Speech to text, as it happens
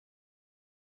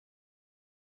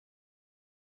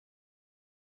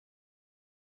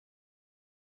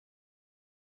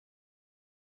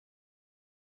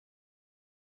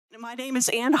My name is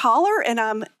Ann Holler, and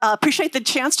I appreciate the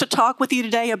chance to talk with you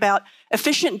today about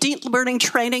efficient deep learning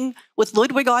training with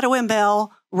Ludwig AutoML,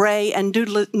 Ray, and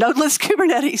Nodeless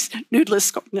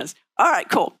Kubernetes. All right,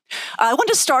 cool. I want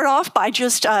to start off by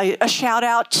just a shout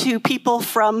out to people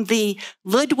from the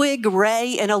Ludwig,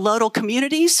 Ray, and Alodal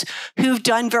communities who've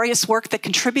done various work that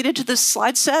contributed to this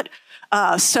slide set.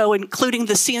 So including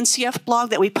the CNCF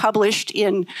blog that we published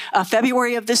in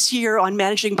February of this year on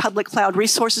managing public cloud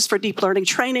resources for deep learning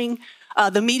training,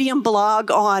 the Medium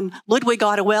blog on Ludwig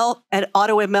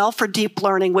AutoML for deep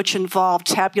learning, which involved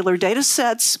tabular data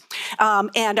sets,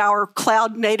 and our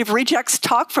cloud native rejects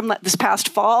talk from this past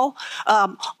fall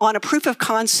on a proof of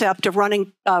concept of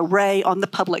running Ray on the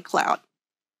public cloud.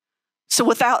 So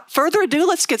without further ado,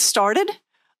 let's get started.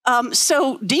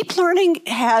 So deep learning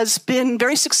has been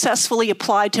very successfully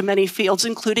applied to many fields,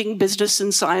 including business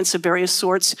and science of various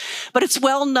sorts. But it's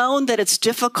well known that it's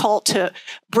difficult to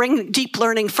bring deep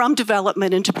learning from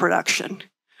development into production.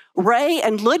 Ray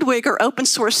and Ludwig are open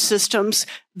source systems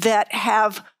that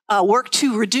have worked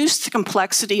to reduce the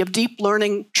complexity of deep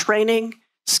learning training,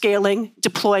 scaling,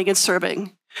 deploying, and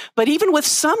serving. But even with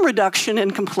some reduction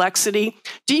in complexity,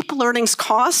 deep learning's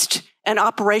cost and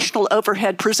operational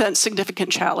overhead present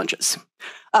significant challenges.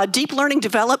 Deep learning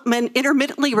development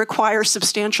intermittently requires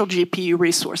substantial GPU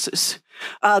resources.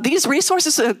 These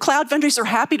resources, cloud vendors are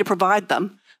happy to provide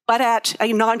them, but at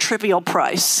a non-trivial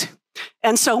price.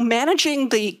 And so managing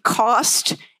the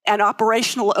cost and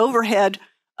operational overhead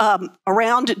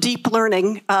around deep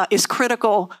learning is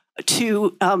critical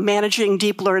to managing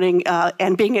deep learning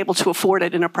and being able to afford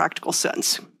it in a practical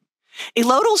sense.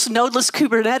 Alodal's Nodeless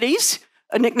Kubernetes,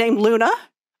 nicknamed Luna,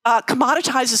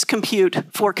 commoditizes compute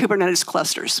for Kubernetes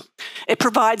clusters. It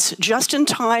provides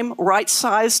just-in-time,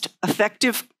 right-sized,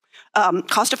 effective,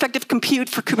 cost-effective compute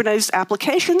for Kubernetes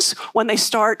applications when they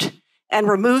start and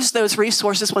removes those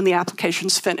resources when the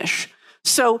applications finish.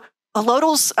 So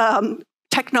Alodal's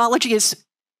technology is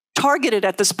targeted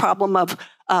at this problem of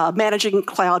managing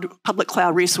public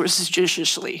cloud resources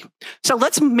judiciously. So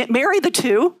let's marry the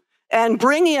two and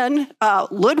bring in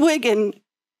Ludwig and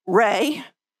Ray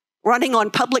running on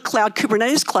public cloud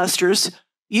Kubernetes clusters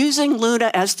using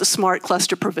Luna as the smart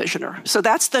cluster provisioner. So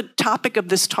that's the topic of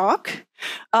this talk.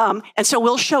 And so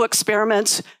we'll show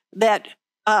experiments that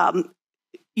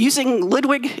using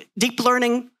Ludwig deep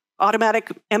learning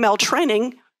automatic ML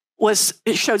training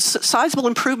it showed sizable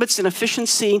improvements in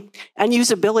efficiency and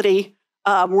usability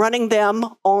running them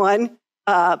on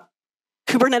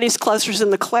Kubernetes clusters in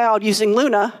the cloud using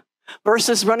Luna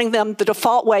versus running them the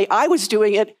default way I was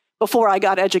doing it before I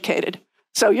got educated.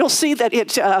 So you'll see that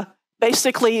it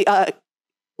basically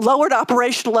lowered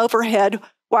operational overhead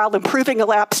while improving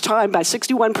elapsed time by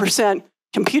 61%,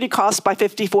 computing costs by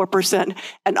 54%,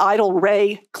 and idle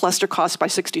Ray cluster costs by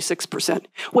 66%,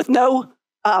 with no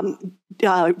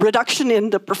reduction in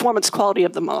the performance quality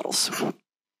of the models.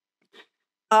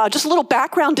 Just a little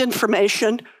background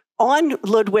information on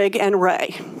Ludwig and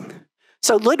Ray.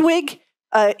 So Ludwig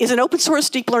is an open source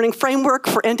deep learning framework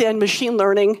for end-to-end machine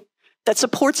learning that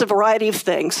supports a variety of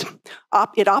things.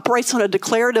 It operates on a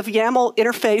declarative YAML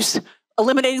interface,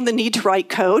 eliminating the need to write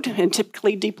code, and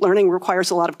typically deep learning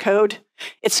requires a lot of code.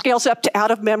 It scales up to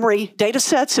out-of-memory data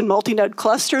sets and multi-node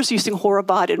clusters using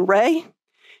Horobot and Ray.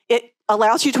 It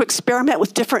allows you to experiment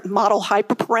with different model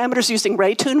hyperparameters using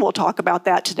RayTune. We'll talk about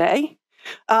that today.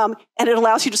 And it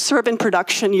allows you to serve in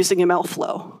production using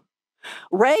MLflow.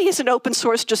 Ray is an open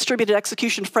source distributed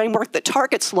execution framework that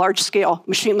targets large-scale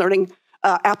machine learning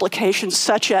applications,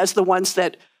 such as the ones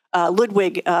that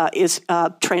Ludwig is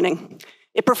training.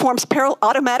 It performs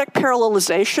automatic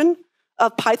parallelization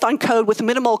of Python code with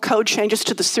minimal code changes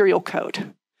to the serial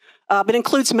code. It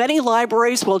includes many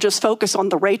libraries. We'll just focus on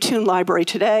the RayTune library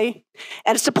today.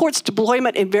 And it supports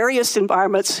deployment in various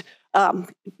environments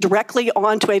directly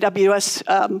onto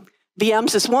AWS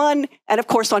VMs is one, and of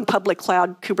course on public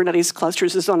cloud Kubernetes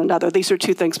clusters is on another. These are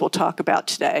two things we'll talk about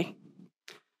today.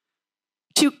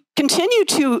 To continue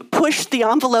to push the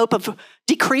envelope of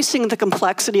decreasing the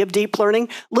complexity of deep learning,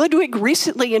 Ludwig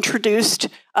recently introduced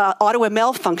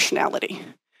AutoML functionality.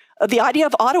 The idea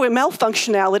of AutoML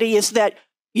functionality is that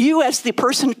you, as the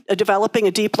person developing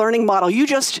a deep learning model, you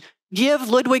just give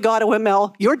Ludwig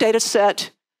AutoML your data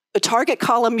set, the target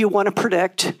column you want to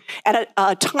predict, and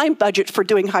a time budget for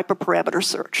doing hyperparameter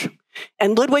search.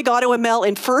 And Ludwig AutoML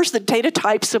infers the data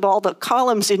types of all the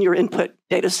columns in your input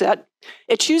data set.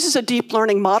 It chooses a deep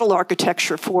learning model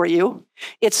architecture for you.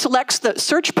 It selects the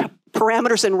search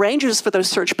parameters and ranges for those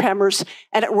search parameters,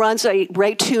 and it runs a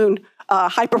RayTune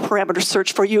hyperparameter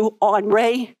search for you on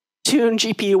RayTune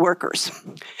GPU workers.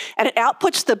 And it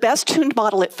outputs the best tuned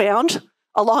model it found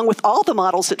along with all the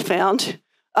models it found.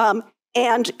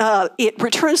 It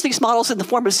returns these models in the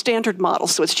form of standard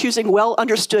models. So it's choosing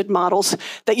well-understood models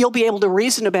that you'll be able to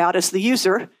reason about as the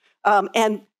user.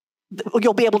 And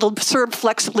you'll be able to observe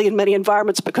flexibly in many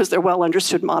environments because they're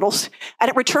well-understood models. And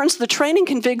it returns the training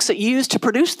configs that you used to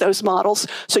produce those models.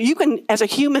 So you can, as a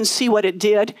human, see what it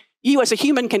did. You, as a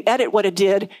human, can edit what it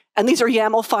did. And these are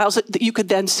YAML files that you could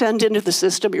then send into the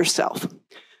system yourself.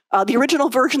 The original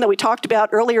version that we talked about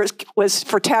earlier was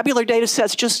for tabular data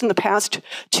sets. Just in the past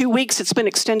 2 weeks, it's been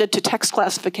extended to text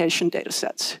classification data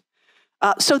sets.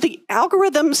 So the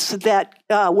algorithms that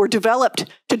were developed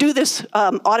to do this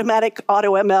automatic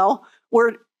AutoML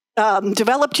were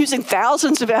developed using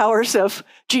thousands of hours of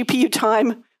GPU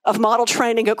time of model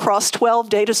training across 12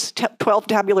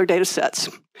 tabular data sets.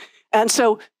 And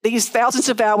so these thousands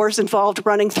of hours involved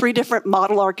running 3 different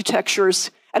model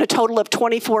architectures and a total of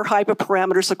 24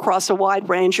 hyperparameters across a wide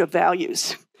range of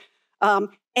values.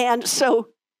 And so,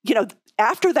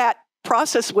 after that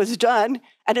process was done,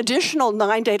 an additional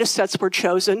 9 data sets were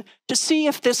chosen to see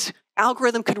if this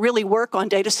algorithm could really work on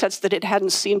data sets that it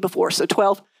hadn't seen before, so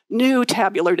 12 new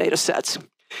tabular data sets.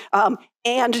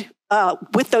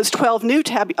 With those 12 new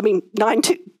 9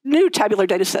 new tabular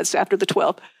data sets after the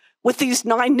 12, with these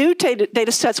 9 new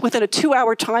data sets within a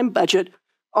 2-hour time budget,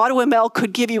 AutoML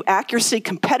could give you accuracy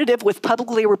competitive with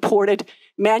publicly reported,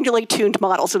 manually tuned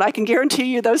models. And I can guarantee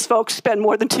you those folks spend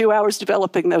more than 2 hours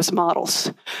developing those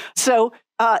models. So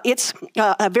it's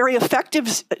a very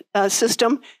effective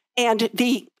system. And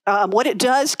what it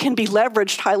does can be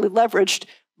leveraged, highly leveraged,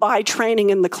 by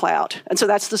training in the cloud. And so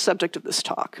that's the subject of this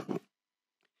talk.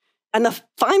 And the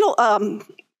final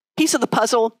piece of the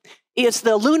puzzle is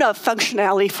the Luna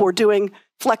functionality for doing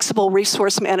flexible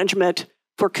resource management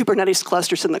for Kubernetes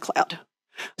clusters in the cloud.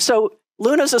 So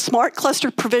Luna is a smart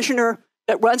cluster provisioner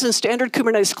that runs in standard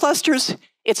Kubernetes clusters.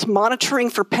 It's monitoring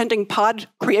for pending pod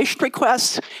creation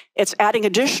requests. It's adding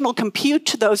additional compute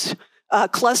to those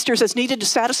clusters as needed to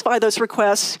satisfy those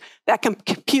requests. That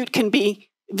compute can be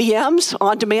VMs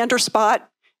on demand or spot.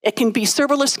 It can be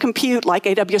serverless compute like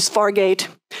AWS Fargate.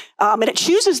 And it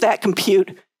chooses that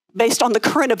compute based on the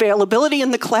current availability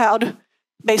in the cloud,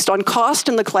 based on cost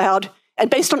in the cloud, and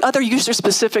based on other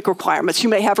user-specific requirements. You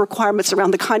may have requirements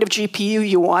around the kind of GPU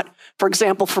you want, for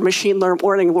example, for machine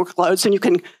learning workloads, and you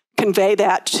can convey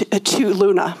that to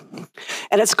Luna.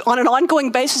 And it's on an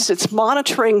ongoing basis. It's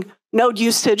monitoring node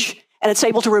usage, and it's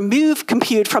able to remove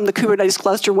compute from the Kubernetes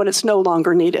cluster when it's no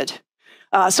longer needed.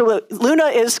 So Luna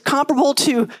is comparable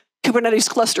to Kubernetes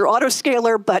cluster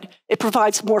autoscaler, but it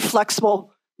provides more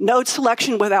flexible node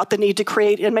selection without the need to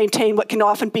create and maintain what can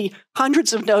often be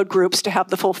hundreds of node groups to have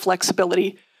the full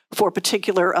flexibility for a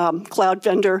particular cloud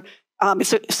vendor.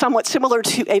 It's somewhat similar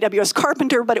to AWS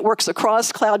Carpenter, but it works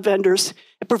across cloud vendors.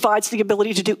 It provides the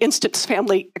ability to do instance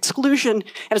family exclusion,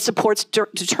 and it supports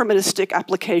deterministic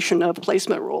application of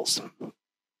placement rules.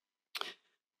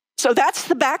 So that's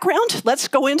the background. Let's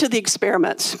go into the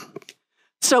experiments.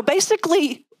 So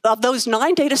basically, of those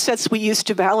 9 data sets we used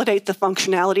to validate the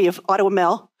functionality of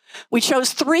AutoML, we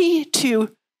chose 3 to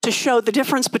show the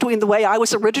difference between the way I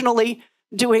was originally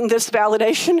doing this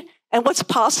validation and what's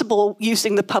possible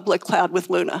using the public cloud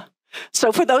with Luna.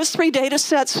 So for those 3 data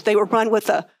sets, they were run with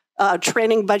a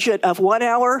training budget of 1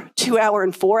 hour, 2 hour,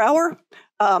 and 4 hour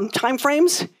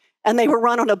timeframes. And they were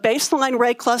run on a baseline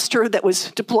Ray cluster that was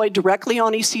deployed directly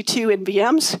on EC2 in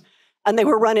VMs. And they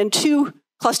were run in 2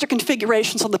 cluster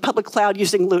configurations on the public cloud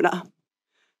using Luna.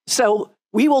 So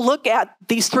we will look at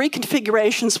these 3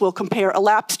 configurations. We'll compare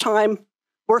elapsed time,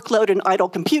 workload, and idle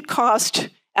compute cost,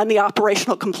 and the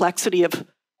operational complexity of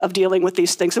dealing with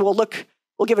these things. And we'll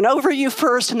give an overview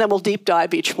first, and then we'll deep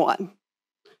dive each one.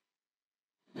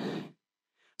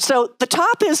 So the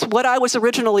top is what I was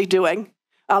originally doing.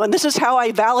 And this is how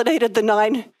I validated the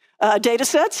 9 data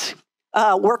sets.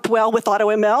 Worked well with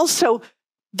AutoML. So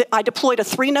I deployed a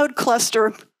 3-node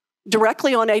cluster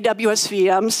directly on AWS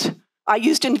VMs. I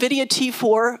used NVIDIA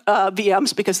T4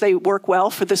 VMs because they work well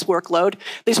for this workload.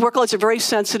 These workloads are very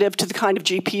sensitive to the kind of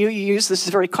GPU you use. This is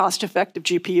a very cost-effective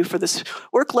GPU for this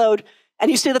workload.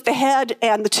 And you see that the head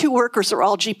and the 2 workers are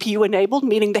all GPU-enabled,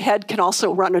 meaning the head can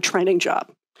also run a training job.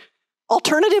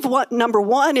 Alternative number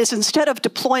 1 is instead of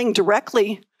deploying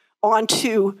directly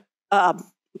onto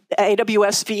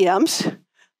AWS VMs,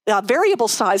 the variable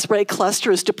size Ray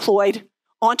cluster is deployed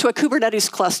onto a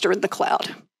Kubernetes cluster in the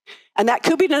cloud. And that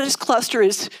Kubernetes cluster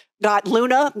has got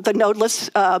Luna, the Nodeless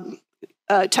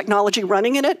technology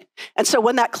running in it. And so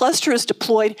when that cluster is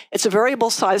deployed, it's a variable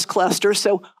size cluster,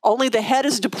 so only the head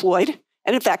is deployed.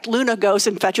 And in fact, Luna goes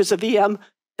and fetches a VM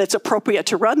that's appropriate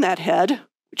to run that head,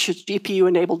 which is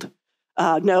GPU-enabled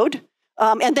node.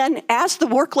 And then as the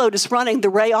workload is running, the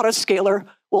Ray autoscaler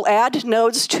will add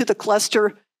nodes to the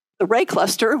cluster, the Ray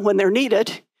cluster, when they're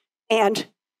needed, and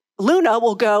Luna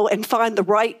will go and find the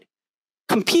right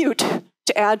compute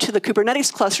to add to the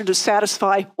Kubernetes cluster to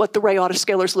satisfy what the Ray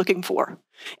autoscaler is looking for.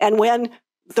 And when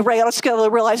the Ray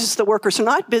autoscaler realizes the workers are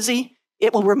not busy,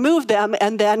 it will remove them,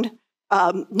 and then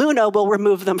Luna will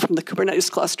remove them from the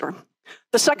Kubernetes cluster.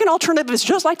 The second alternative is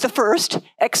just like the first,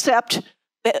 except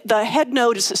the head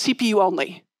node is CPU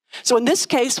only. So in this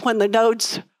case, when the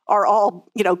nodes are all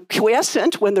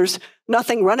quiescent, when there's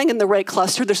nothing running in the Ray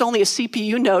cluster, there's only a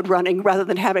CPU node running rather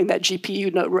than having that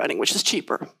GPU node running, which is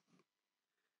cheaper.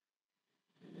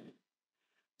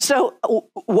 So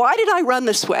why did I run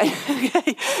this way?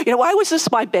 Why was this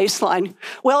my baseline?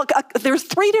 Well, there's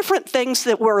three different things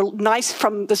that were nice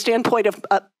from the standpoint of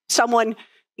someone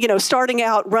starting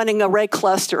out running a Ray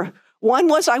cluster. One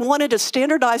was I wanted a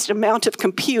standardized amount of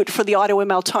compute for the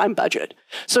AutoML time budget.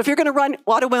 So if you're going to run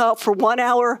AutoML for 1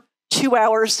 hour, 2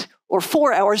 hours, or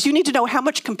 4 hours, you need to know how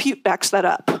much compute backs that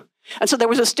up. And so there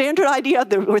was a standard idea.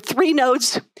 There were 3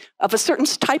 nodes of a certain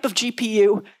type of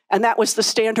GPU, and that was the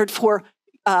standard for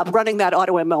running that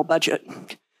AutoML budget.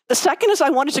 The second is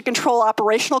I wanted to control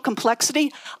operational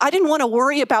complexity. I didn't want to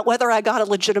worry about whether I got a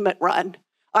legitimate run.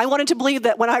 I wanted to believe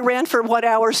that when I ran for 1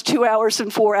 hour, 2 hours,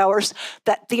 and 4 hours,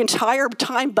 that the entire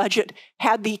time budget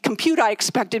had the compute I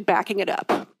expected backing it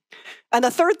up. And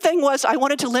the third thing was I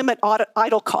wanted to limit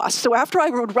idle costs. So after I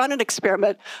would run an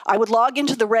experiment, I would log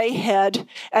into the Ray head,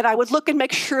 and I would look and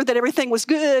make sure that everything was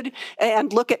good,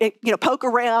 and look at it, poke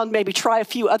around, maybe try a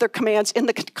few other commands in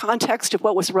the context of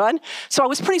what was run. So I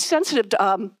was pretty sensitive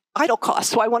to idle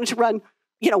costs. So I wanted to run,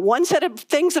 one set of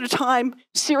things at a time,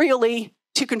 serially,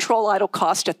 to control idle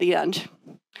cost at the end.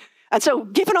 And so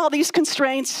given all these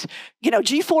constraints,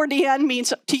 G4DN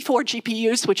means T4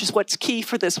 GPUs, which is what's key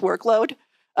for this workload.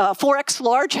 4x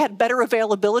large had better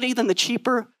availability than the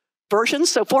cheaper versions.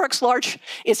 So 4x large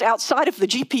is outside of the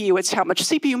GPU. It's how much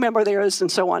CPU memory there is and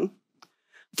so on.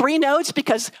 3 nodes,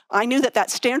 because I knew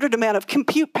that standard amount of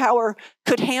compute power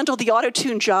could handle the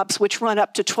auto-tune jobs, which run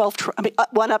up to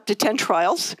 10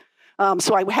 trials.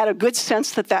 So I had a good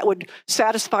sense that that would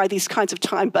satisfy these kinds of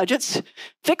time budgets.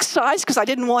 Fixed size, because I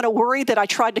didn't want to worry that I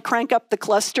tried to crank up the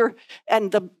cluster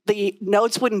and the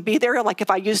nodes wouldn't be there, like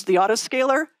if I used the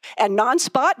autoscaler. And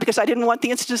non-spot, because I didn't want the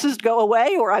instances to go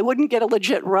away or I wouldn't get a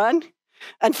legit run.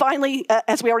 And finally,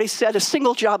 as we already said, a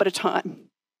single job at a time.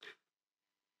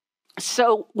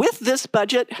 So with this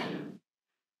budget,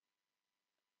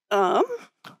 I'm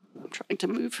trying to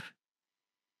move.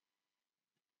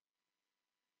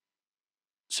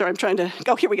 Sorry, I'm trying to,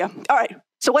 here we go. All right,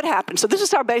 so what happened? So this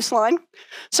is our baseline.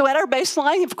 So at our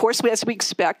baseline, of course, as we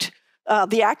expect,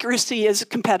 the accuracy is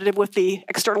competitive with the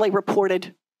externally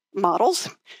reported models.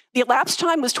 The elapsed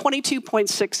time was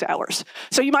 22.6 hours.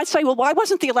 So you might say, well, why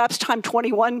wasn't the elapsed time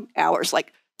 21 hours?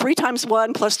 Like 3 times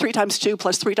 1 plus 3 times 2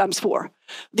 plus 3 times 4.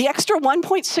 The extra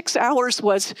 1.6 hours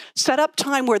was setup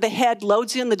time where the head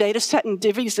loads in the data set and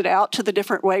divvies it out to the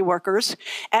different Ray workers.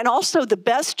 And also the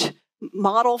best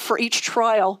model for each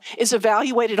trial is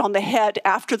evaluated on the head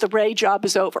after the Ray job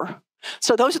is over.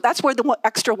 So that's where the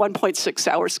extra 1.6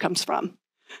 hours comes from.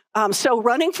 So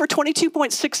running for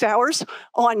 22.6 hours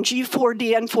on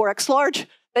G4DN 4X large,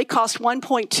 they cost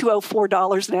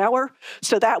 $1.204 an hour.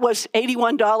 So that was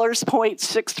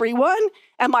 $81.631,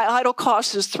 and my idle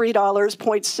cost is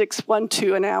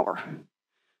 $3.612 an hour.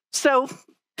 So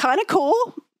kind of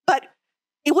cool, but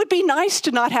it would be nice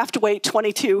to not have to wait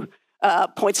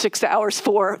 22.6 hours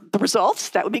for the results.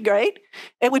 That would be great.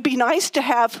 It would be nice to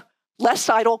have less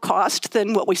idle cost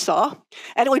than what we saw.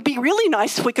 And it would be really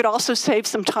nice if we could also save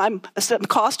some time, some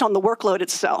cost on the workload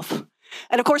itself.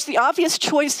 And of course, the obvious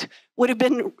choice would have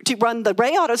been to run the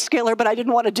Ray autoscaler, but I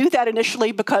didn't want to do that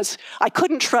initially because I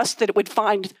couldn't trust that it would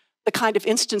find the kind of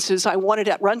instances I wanted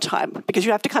at runtime, because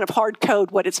you have to kind of hard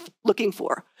code what it's looking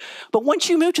for. But once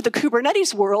you move to the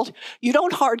Kubernetes world, you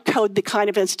don't hard code the kind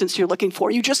of instance you're looking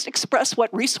for. You just express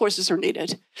what resources are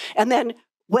needed. And then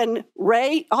when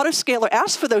Ray autoscaler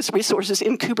asks for those resources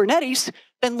in Kubernetes,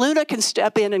 then Luna can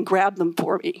step in and grab them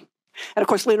for me. And of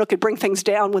course, Luna could bring things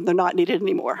down when they're not needed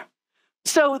anymore.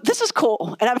 So this is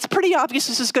cool. And it's pretty obvious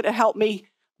this is going to help me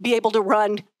be able to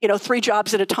run 3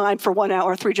 jobs at a time for 1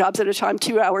 hour, 3 jobs at a time,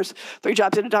 2 hours, 3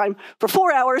 jobs at a time for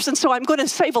 4 hours. And so I'm going to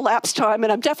save elapsed time,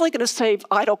 and I'm definitely going to save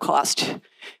idle cost.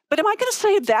 But am I going to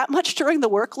save that much during the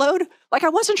workload? Like, I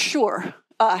wasn't sure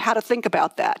how to think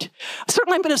about that.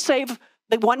 Certainly, I'm going to save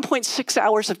the 1.6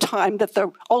 hours of time that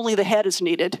only the head is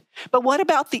needed. But what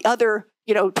about the other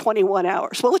 21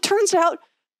 hours? Well, it turns out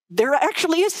there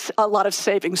actually is a lot of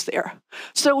savings there.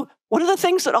 So one of the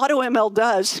things that AutoML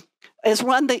does is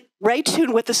run the Ray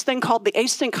tune with this thing called the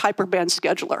async hyperband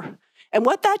scheduler. And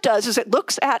what that does is it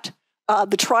looks at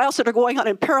the trials that are going on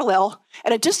in parallel,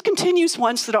 and it discontinues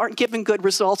ones that aren't giving good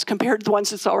results compared to the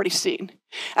ones it's already seen.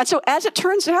 And so as it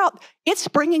turns out, it's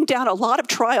bringing down a lot of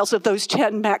trials of those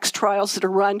 10 max trials that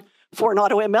are run for an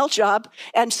AutoML job.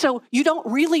 And so you don't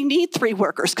really need 3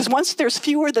 workers, because once there's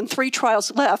fewer than 3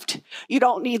 trials left, you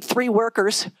don't need 3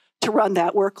 workers to run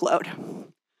that workload.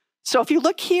 So if you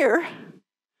look here,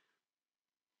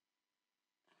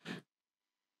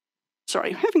 sorry,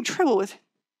 I'm having trouble with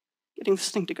getting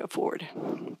this thing to go forward.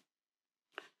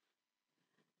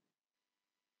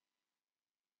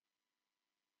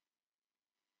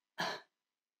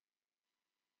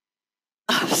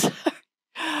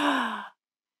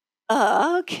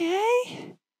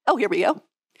 Okay. Oh, here we go.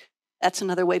 That's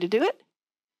another way to do it.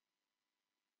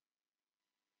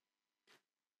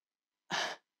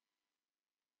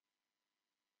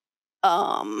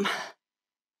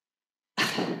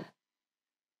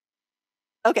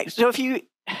 Okay, so if you,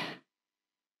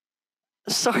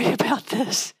 sorry about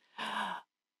this.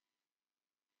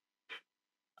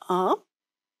 Yeah,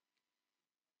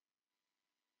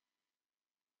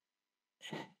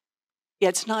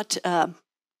 it's not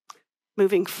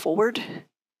moving forward.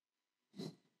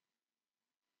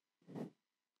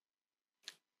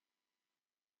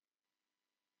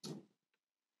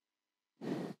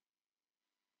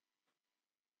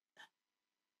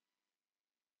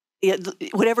 Yeah,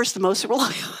 whatever's the most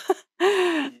reliable.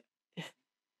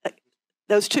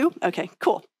 Those 2? Okay,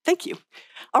 cool. Thank you.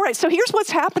 All right, so here's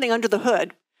what's happening under the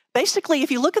hood. Basically,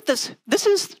 if you look at this, this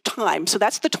is time. So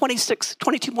that's the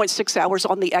 22.6 hours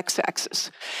on the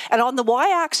x-axis. And on the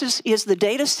y-axis is the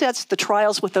data sets, the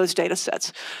trials with those data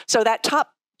sets. So that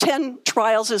top 10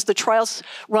 trials is the trials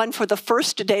run for the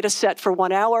first data set for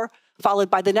 1 hour, followed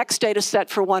by the next data set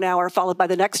for 1 hour, followed by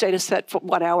the next data set for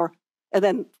 1 hour, and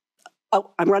then,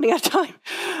 oh, I'm running out of time.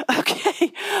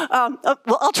 Okay.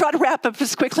 Well, I'll try to wrap up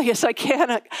as quickly as I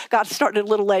can. I got started a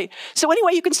little late. So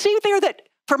anyway, you can see there that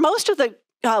for most of the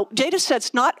data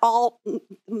sets, not all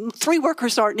 3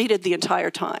 workers aren't needed the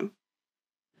entire time.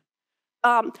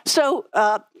 So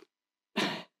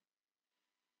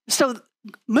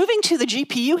moving to the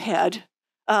GPU head,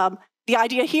 the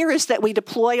idea here is that we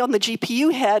deploy on the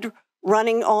GPU head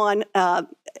running on,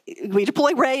 we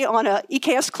deploy Ray on a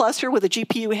EKS cluster with a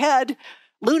GPU head.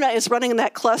 Luna is running in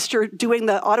that cluster doing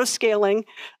the autoscaling,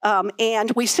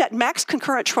 and we set max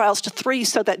concurrent trials to 3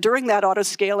 so that during that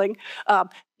autoscaling,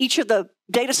 each of the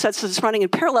data sets that's running in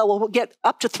parallel will get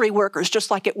up to 3 workers,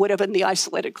 just like it would have in the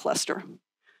isolated cluster.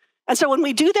 And so when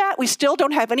we do that, we still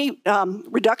don't have any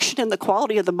reduction in the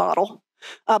quality of the model,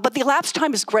 but the elapsed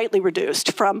time is greatly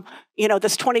reduced from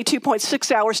this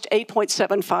 22.6 hours to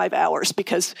 8.75 hours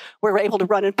because we're able to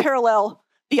run in parallel.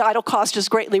 The idle cost is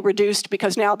greatly reduced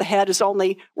because now the head is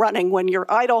only running when you're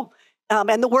idle.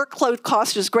 And the workload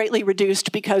cost is greatly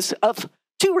reduced because of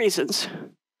 2 reasons.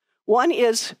 One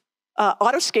is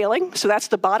autoscaling, so that's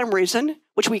the bottom reason,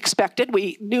 which we expected.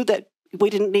 We knew that we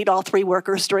didn't need all 3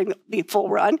 workers during the full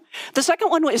run. The second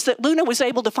one is that Luna was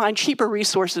able to find cheaper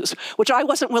resources, which I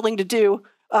wasn't willing to do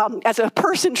as a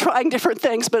person trying different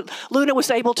things, but Luna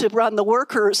was able to run the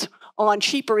workers on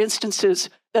cheaper instances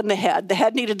than the head. The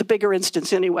head needed the bigger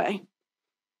instance anyway.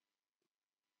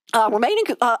 Remaining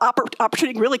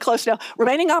opportunity, really close now.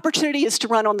 Remaining opportunity is to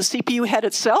run on the CPU head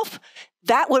itself.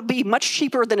 That would be much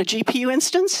cheaper than a GPU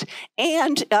instance,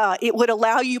 and it would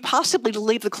allow you possibly to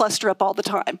leave the cluster up all the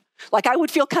time. Like I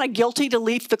would feel kind of guilty to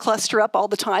leave the cluster up all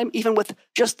the time, even with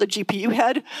just the GPU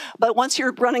head. But once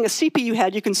you're running a CPU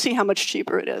head, you can see how much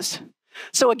cheaper it is.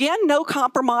 So again, no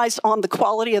compromise on the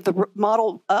quality of the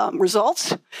model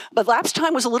results. But lapse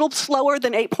time was a little slower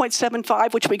than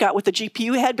 8.75, which we got with the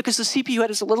GPU head, because the CPU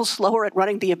head is a little slower at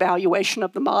running the evaluation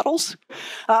of the models.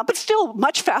 But still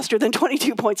much faster than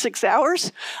 22.6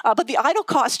 hours. But the idle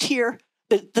cost here,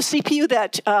 the CPU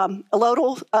that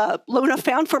Luna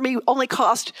found for me only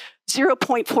cost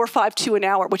 0.452 an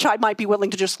hour, which I might be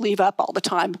willing to just leave up all the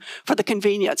time for the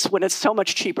convenience when it's so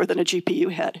much cheaper than a GPU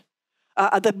head.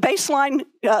 The baseline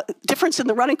difference in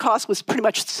the running cost was pretty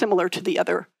much similar to the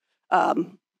other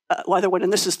one,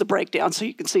 and this is the breakdown, so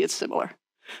you can see it's similar.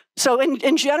 So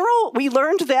in general, we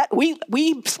learned that,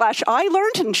 I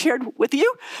learned and shared with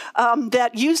you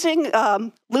that using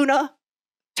Luna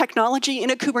technology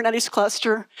in a Kubernetes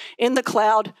cluster in the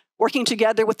cloud, working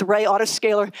together with the Ray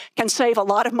autoscaler, can save a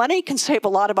lot of money, can save a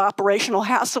lot of operational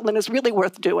hassle, and is really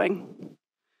worth doing.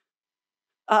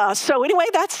 So anyway,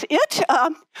 that's it.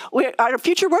 Our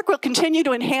future work will continue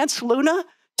to enhance Luna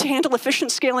to handle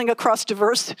efficient scaling across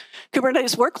diverse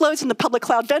Kubernetes workloads and the public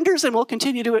cloud vendors, and we'll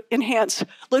continue to enhance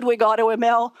Ludwig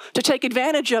AutoML to take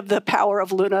advantage of the power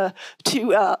of Luna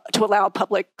to allow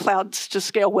public clouds to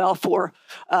scale well for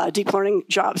deep learning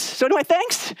jobs. So anyway,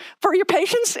 thanks for your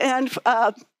patience and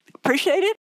appreciate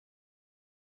it.